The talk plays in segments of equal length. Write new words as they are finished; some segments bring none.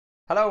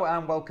Hello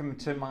and welcome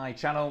to my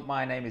channel.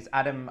 My name is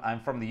Adam. I'm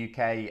from the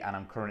UK and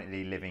I'm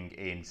currently living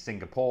in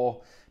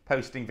Singapore,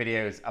 posting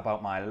videos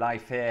about my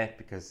life here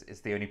because it's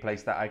the only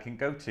place that I can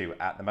go to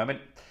at the moment.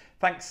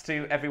 Thanks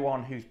to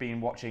everyone who's been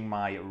watching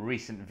my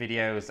recent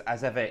videos.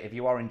 As ever, if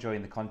you are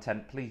enjoying the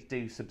content, please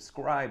do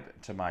subscribe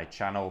to my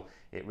channel.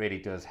 It really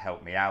does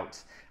help me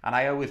out. And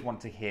I always want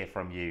to hear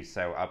from you,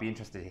 so I'll be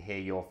interested to hear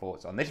your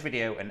thoughts on this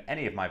video and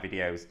any of my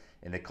videos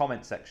in the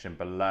comment section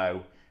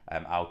below.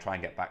 I'll try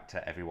and get back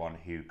to everyone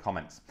who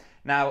comments.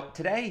 Now,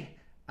 today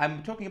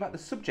I'm talking about the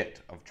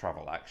subject of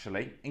travel,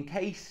 actually. In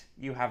case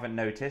you haven't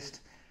noticed,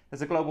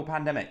 there's a global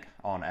pandemic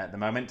on at the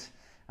moment,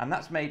 and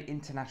that's made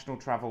international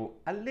travel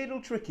a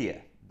little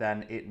trickier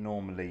than it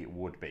normally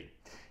would be.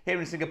 Here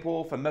in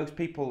Singapore, for most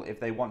people, if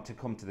they want to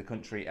come to the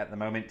country at the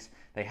moment,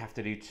 they have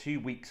to do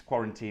 2 weeks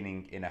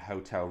quarantining in a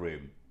hotel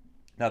room.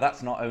 Now,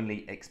 that's not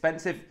only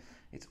expensive,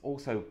 it's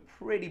also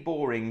pretty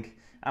boring,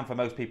 and for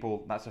most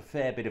people, that's a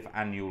fair bit of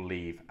annual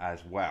leave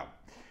as well.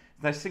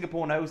 Now,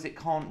 Singapore knows it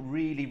can't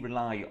really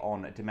rely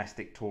on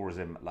domestic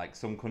tourism like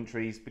some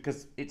countries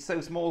because it's so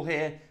small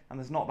here and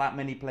there's not that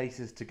many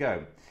places to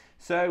go.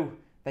 So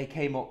they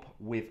came up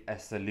with a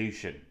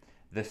solution,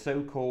 the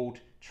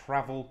so-called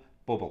travel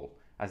bubble,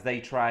 as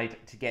they tried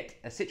to get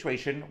a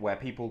situation where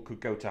people could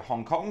go to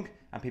Hong Kong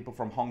and people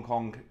from Hong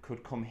Kong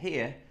could come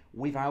here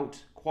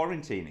without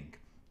quarantining.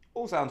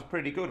 All sounds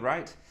pretty good,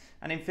 right?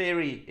 And in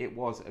theory, it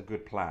was a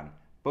good plan.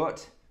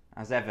 But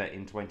as ever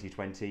in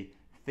 2020,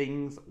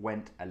 things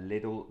went a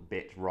little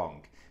bit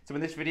wrong. So in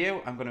this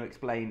video, I'm going to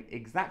explain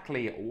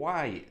exactly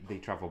why the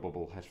travel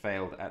bubble has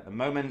failed at the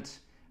moment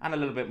and a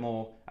little bit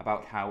more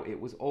about how it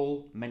was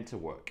all meant to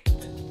work.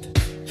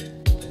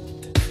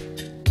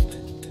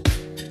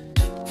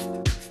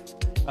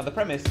 Now, the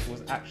premise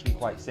was actually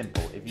quite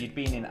simple. If you'd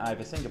been in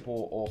either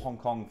Singapore or Hong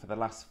Kong for the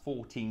last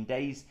 14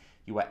 days,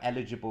 you were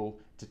eligible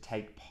to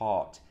take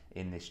part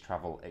in this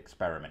travel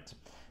experiment.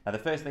 Now, the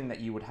first thing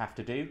that you would have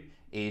to do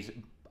is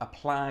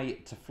apply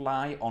to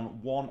fly on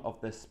one of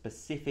the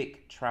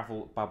specific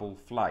travel bubble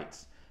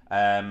flights.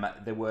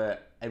 There were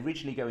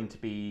originally going to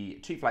be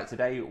 2 flights a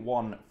day,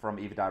 one from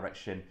either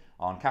direction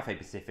on Cathay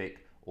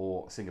Pacific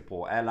or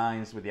Singapore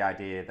Airlines, with the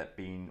idea that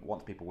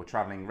once people were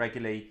traveling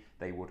regularly,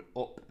 they would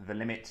up the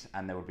limit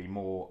and there would be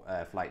more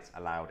flights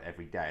allowed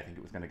every day. I think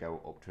it was going to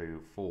go up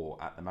to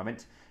 4 at the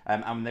moment.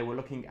 And they were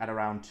looking at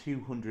around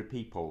 200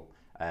 people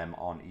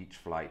on each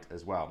flight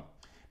as well.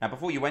 Now,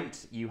 before you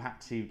went, you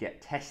had to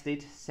get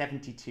tested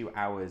 72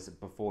 hours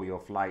before your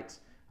flight,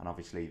 and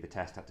obviously the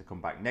test had to come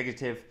back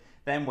negative.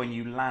 Then when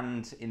you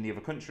land in the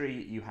other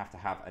country, you have to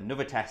have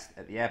another test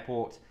at the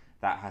airport.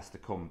 That has to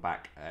come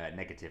back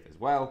negative as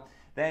well.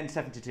 Then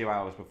 72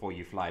 hours before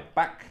you fly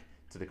back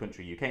to the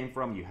country you came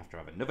from, you have to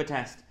have another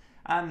test.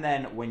 And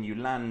then when you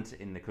land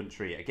in the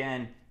country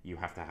again, you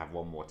have to have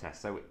one more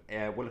test. So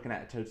we're looking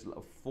at a total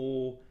of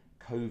 4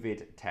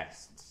 COVID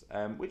tests,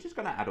 which is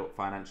going to add up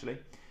financially.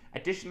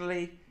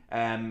 Additionally,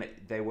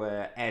 there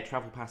were air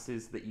travel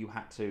passes that you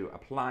had to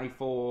apply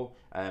for,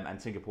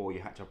 and Singapore you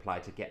had to apply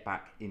to get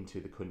back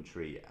into the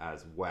country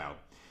as well.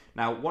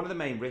 Now, one of the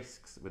main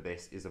risks with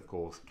this is, of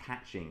course,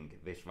 catching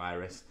this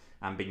virus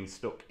and being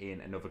stuck in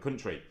another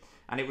country.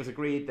 And it was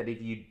agreed that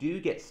if you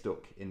do get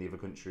stuck in the other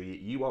country,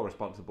 you are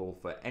responsible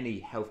for any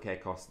healthcare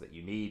costs that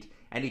you need,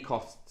 any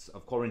costs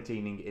of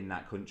quarantining in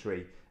that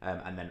country,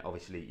 and then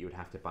obviously you would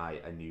have to buy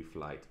a new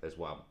flight as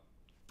well.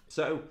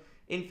 So,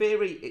 in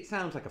theory, it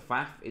sounds like a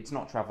faff. It's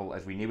not travel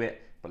as we knew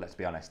it, but let's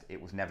be honest, it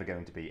was never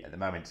going to be at the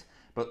moment.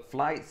 But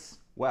flights,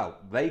 well,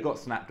 they got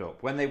snapped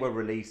up. When they were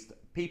released,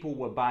 people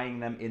were buying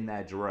them in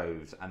their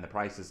droves, and the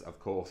prices, of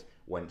course,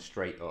 went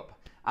straight up.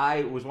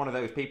 I was one of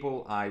those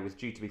people. I was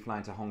due to be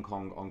flying to Hong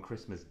Kong on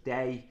Christmas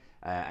Day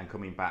and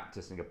coming back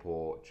to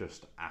Singapore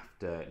just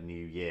after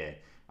New Year.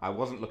 I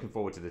wasn't looking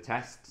forward to the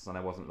tests, and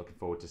I wasn't looking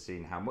forward to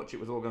seeing how much it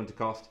was all going to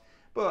cost.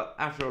 But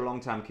after a long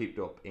time cooped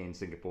up in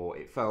Singapore,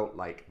 it felt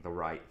like the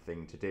right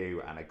thing to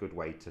do and a good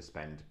way to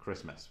spend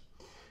Christmas.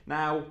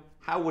 Now,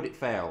 how would it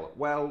fail?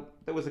 Well,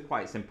 there was a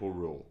quite simple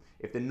rule.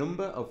 If the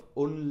number of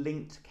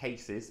unlinked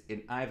cases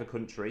in either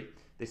country,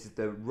 this is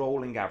the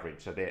rolling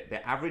average, so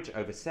the average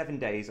over 7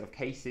 days of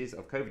cases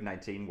of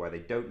COVID-19 where they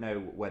don't know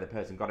where the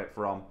person got it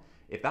from,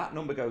 if that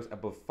number goes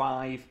above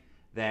 5,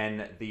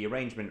 then the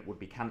arrangement would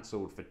be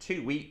cancelled for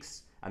 2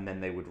 weeks and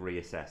then they would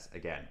reassess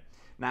again.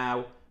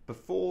 Now,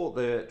 before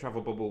the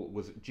travel bubble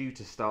was due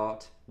to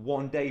start,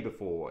 1 day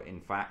before, in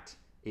fact,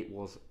 it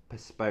was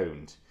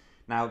postponed.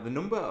 Now, the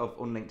number of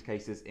unlinked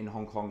cases in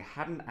Hong Kong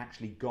hadn't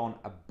actually gone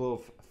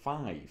above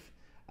 5.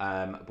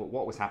 But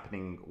what was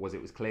happening was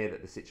it was clear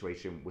that the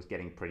situation was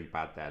getting pretty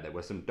bad there. There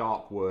were some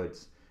dark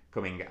words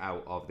coming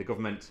out of the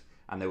government,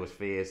 and there was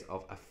fears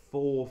of a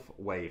 4th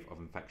wave of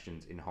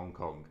infections in Hong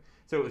Kong.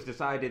 So it was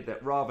decided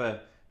that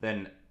rather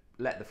than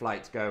let the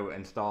flights go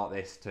and start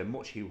this to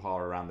much hoo-ha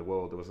around the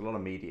world, there was a lot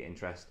of media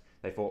interest.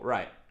 They thought,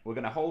 right, we're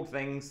going to hold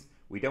things.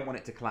 We don't want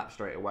it to collapse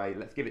straight away.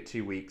 Let's give it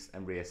 2 weeks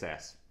and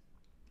reassess.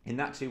 In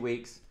that 2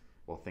 weeks,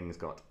 well, things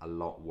got a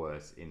lot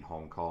worse in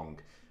Hong Kong.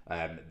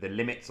 The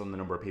limits on the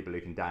number of people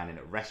who can dine in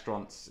at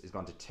restaurants has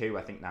gone to 2.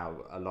 I think now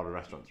a lot of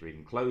restaurants are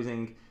even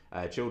closing.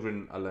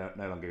 Children are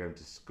no longer going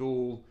to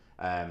school.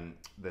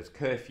 There's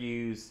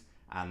curfews,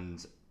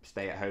 and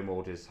stay-at-home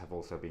orders have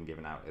also been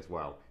given out as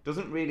well.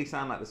 Doesn't really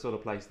sound like the sort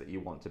of place that you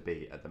want to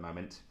be at the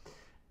moment.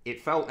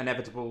 It felt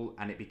inevitable,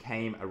 and it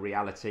became a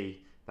reality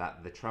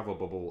that the travel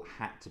bubble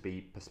had to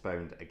be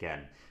postponed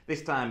again.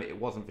 This time it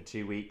wasn't for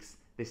 2 weeks.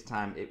 This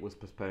time it was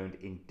postponed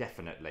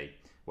indefinitely.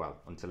 Well,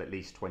 until at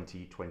least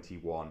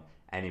 2021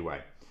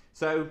 anyway.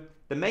 So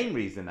the main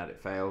reason that it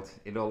failed,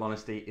 in all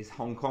honesty, is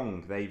Hong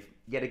Kong. They've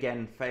yet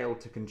again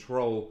failed to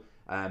control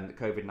the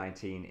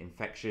COVID-19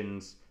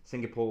 infections.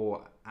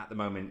 Singapore at the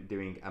moment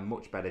doing a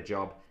much better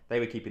job. They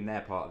were keeping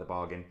their part of the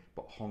bargain,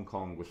 but Hong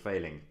Kong was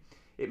failing.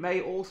 It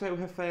may also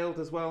have failed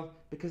as well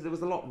because there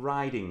was a lot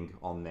riding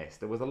on this.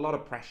 There was a lot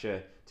of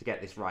pressure to get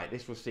this right.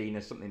 This was seen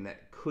as something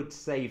that could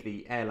save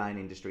the airline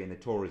industry and the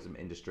tourism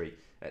industry,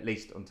 at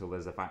least until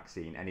there's a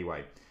vaccine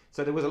anyway.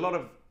 So there was a lot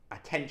of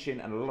attention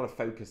and a lot of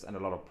focus and a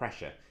lot of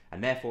pressure,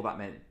 and therefore that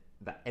meant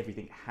that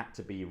everything had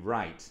to be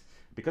right.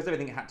 Because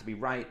everything had to be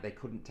right, they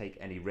couldn't take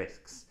any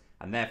risks,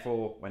 and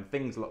therefore when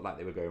things looked like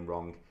they were going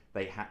wrong,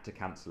 they had to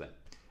cancel it.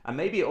 And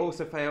maybe it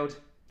also failed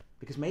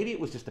because maybe it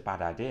was just a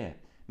bad idea.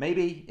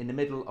 Maybe in the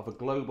middle of a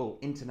global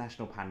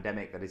international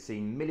pandemic that has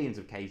seen millions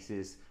of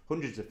cases,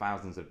 hundreds of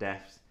thousands of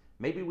deaths,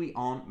 maybe we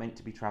aren't meant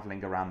to be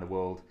travelling around the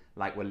world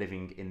like we're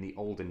living in the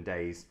olden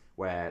days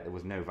where there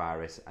was no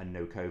virus and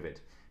no COVID.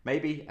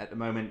 Maybe at the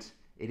moment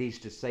it is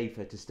just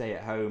safer to stay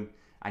at home.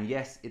 And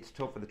yes, it's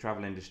tough for the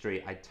travel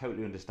industry. I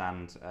totally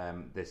understand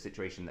the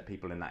situation that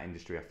people in that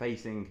industry are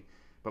facing.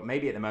 But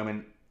maybe at the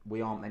moment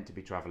we aren't meant to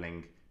be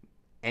travelling.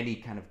 Any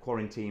kind of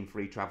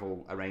quarantine-free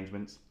travel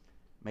arrangements,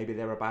 maybe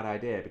they're a bad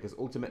idea, because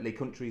ultimately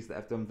countries that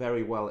have done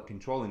very well at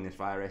controlling this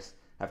virus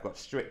have got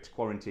strict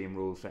quarantine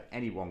rules for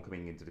anyone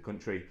coming into the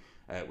country,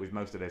 with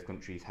most of those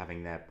countries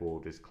having their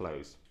borders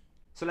closed.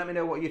 So let me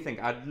know what you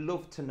think. I'd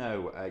love to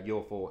know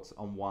your thoughts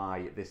on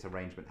why this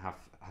arrangement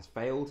has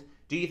failed.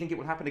 Do you think it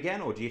will happen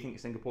again, or do you think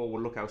Singapore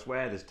will look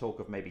elsewhere? There's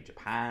talk of maybe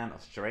Japan,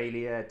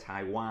 Australia,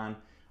 Taiwan,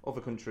 other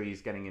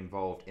countries getting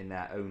involved in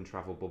their own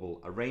travel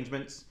bubble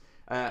arrangements.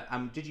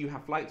 Did you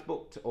have flights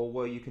booked, or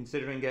were you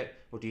considering it,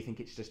 or do you think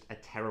it's just a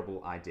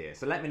terrible idea?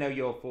 So let me know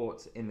your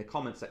thoughts in the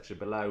comment section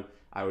below.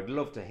 I would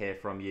love to hear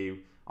from you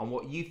on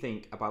what you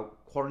think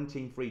about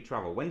quarantine-free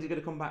travel. When's it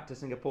going to come back to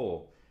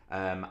Singapore?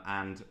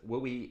 And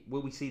will we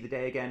see the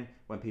day again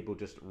when people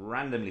just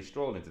randomly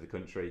stroll into the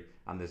country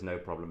and there's no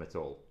problem at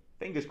all?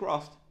 Fingers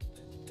crossed.